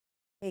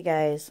Hey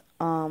guys,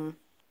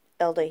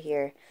 Elda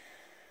here.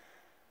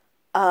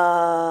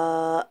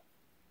 Uh,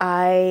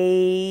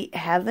 I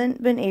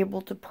haven't been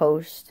able to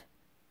post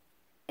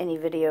any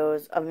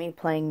videos of me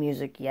playing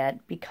music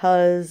yet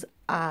because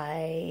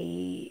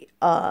I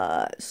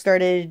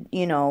started,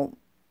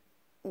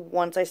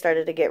 once I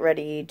started to get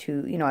ready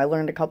to, I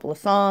learned a couple of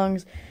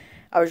songs.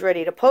 I was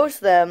ready to post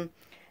them,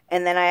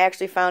 and then I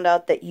actually found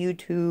out that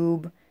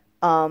YouTube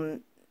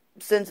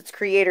since it's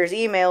creators'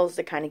 emails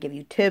to kind of give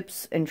you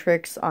tips and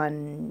tricks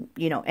on,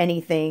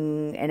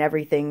 anything and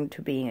everything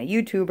to being a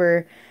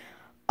YouTuber.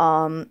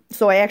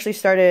 So I actually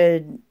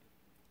started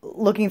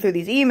looking through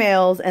these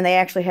emails, and they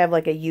actually have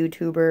like a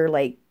YouTuber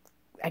like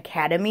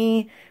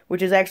academy,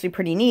 which is actually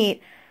pretty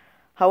neat.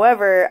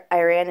 However,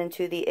 I ran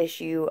into the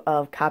issue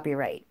of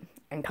copyright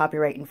and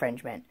copyright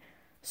infringement.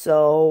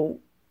 So,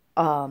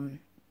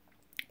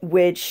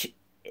 which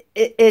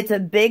it's a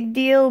big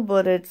deal,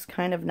 but it's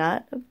kind of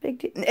not a big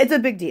deal. It's a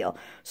big deal.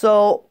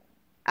 So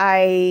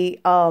I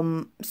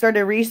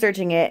started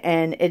researching it,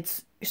 and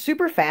it's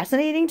super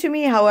fascinating to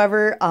me.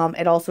 However,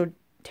 it also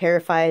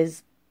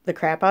terrifies the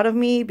crap out of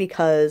me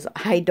because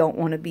I don't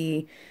want to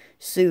be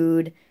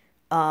sued,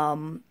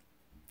 and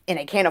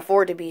I can't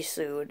afford to be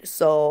sued.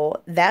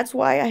 So that's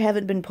why I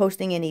haven't been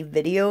posting any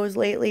videos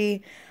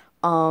lately.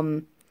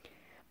 Um,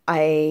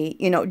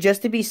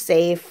 just to be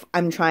safe,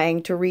 I'm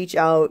trying to reach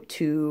out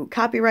to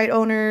copyright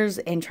owners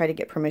and try to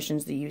get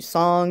permissions to use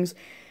songs,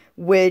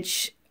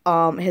 which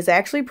has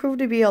actually proved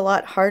to be a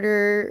lot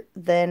harder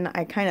than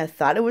I kind of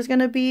thought it was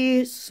going to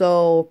be.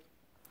 So,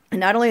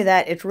 not only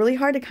that, it's really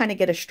hard to kind of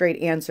get a straight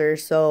answer.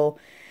 So,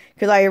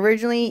 because I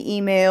originally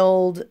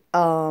emailed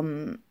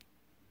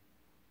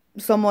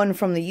someone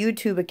from the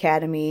YouTube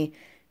Academy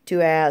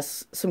to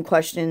ask some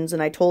questions,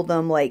 and I told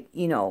them, like,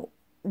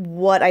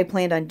 what I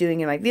planned on doing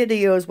in my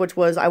videos, which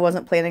was I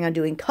wasn't planning on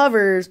doing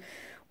covers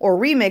or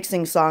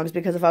remixing songs,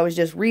 because if I was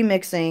just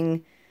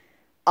remixing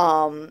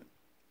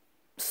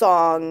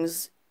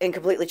songs and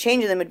completely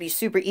changing them, it'd be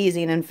super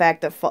easy. And in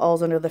fact, that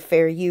falls under the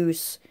fair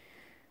use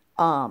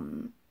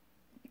laws,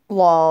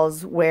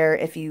 where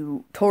if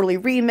you totally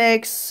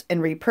remix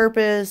and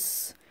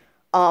repurpose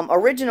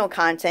original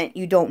content,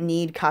 you don't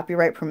need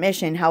copyright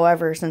permission.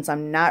 However, since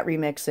I'm not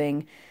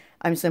remixing,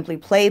 I'm simply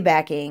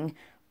playbacking,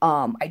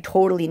 I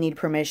totally need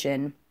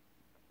permission.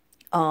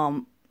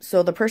 So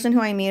the person who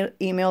I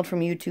emailed from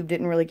YouTube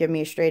didn't really give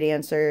me a straight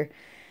answer.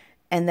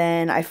 And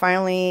then I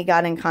finally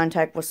got in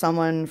contact with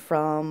someone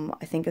from,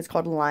 I think it's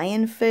called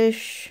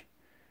Lionfish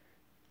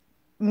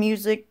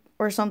Music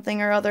or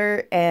something or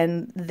other,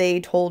 and they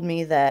told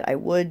me that I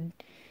would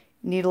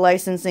need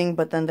licensing,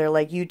 but then they're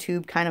like,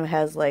 YouTube kind of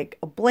has like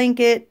a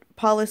blanket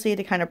policy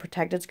to kind of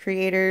protect its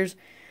creators.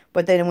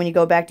 But then when you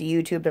go back to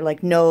YouTube, they're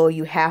like, no,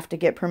 you have to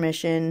get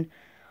permission.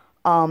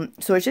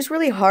 So it's just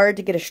really hard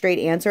to get a straight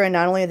answer. And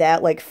not only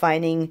that, like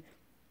finding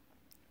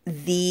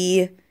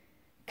the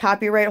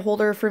copyright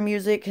holder for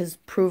music has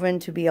proven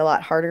to be a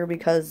lot harder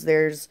because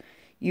there's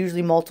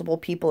usually multiple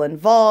people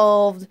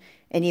involved.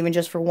 And even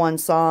just for one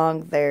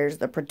song, there's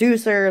the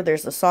producer,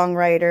 there's the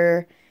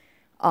songwriter.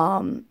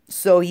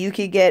 So you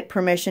could get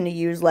permission to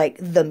use like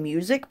the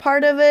music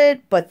part of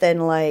it, but then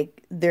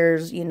like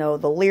there's,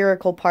 the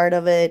lyrical part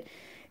of it.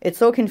 It's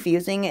so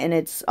confusing, and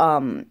it's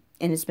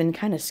been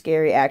kind of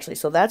scary actually.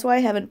 So that's why I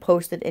haven't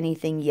posted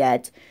anything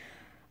yet.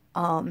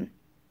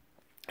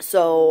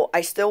 So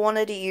I still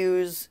wanted to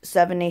use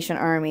Seven Nation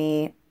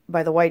Army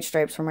by the White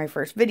Stripes for my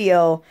first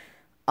video.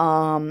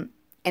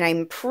 And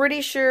I'm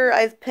pretty sure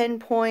I've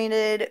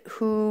pinpointed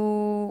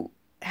who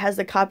has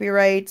the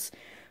copyrights.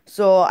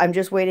 So I'm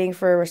just waiting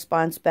for a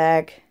response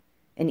back,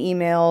 an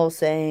email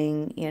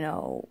saying,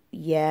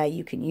 yeah,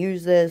 you can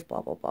use this,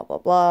 blah, blah, blah, blah,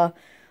 blah.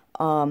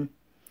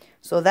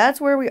 So that's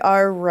where we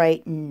are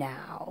right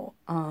now.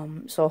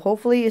 So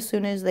hopefully as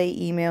soon as they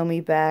email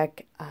me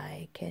back,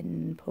 I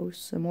can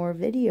post some more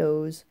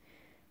videos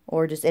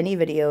or just any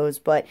videos.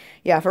 But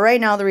yeah, for right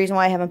now, the reason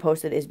why I haven't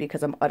posted is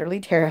because I'm utterly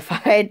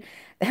terrified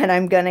that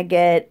I'm gonna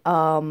get,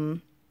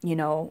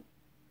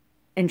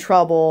 in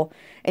trouble.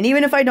 And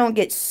even if I don't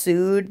get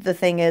sued, the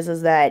thing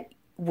is that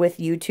with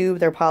YouTube,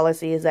 their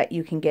policy is that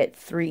you can get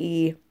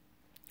 3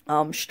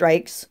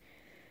 strikes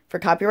for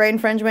copyright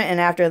infringement,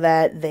 and after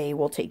that they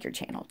will take your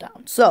channel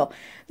down. So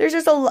there's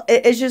just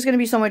it's just going to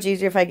be so much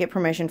easier if I get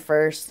permission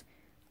first.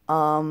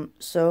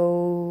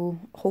 So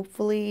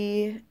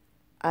hopefully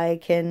I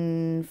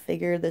can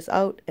figure this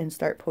out and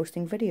start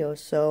posting videos.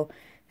 So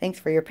thanks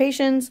for your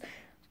patience.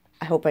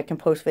 I hope I can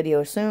post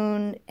videos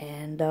soon,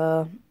 and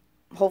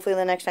hopefully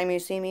the next time you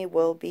see me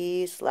will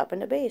be slapping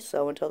the bass.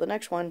 So until the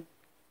next one,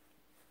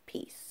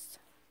 peace.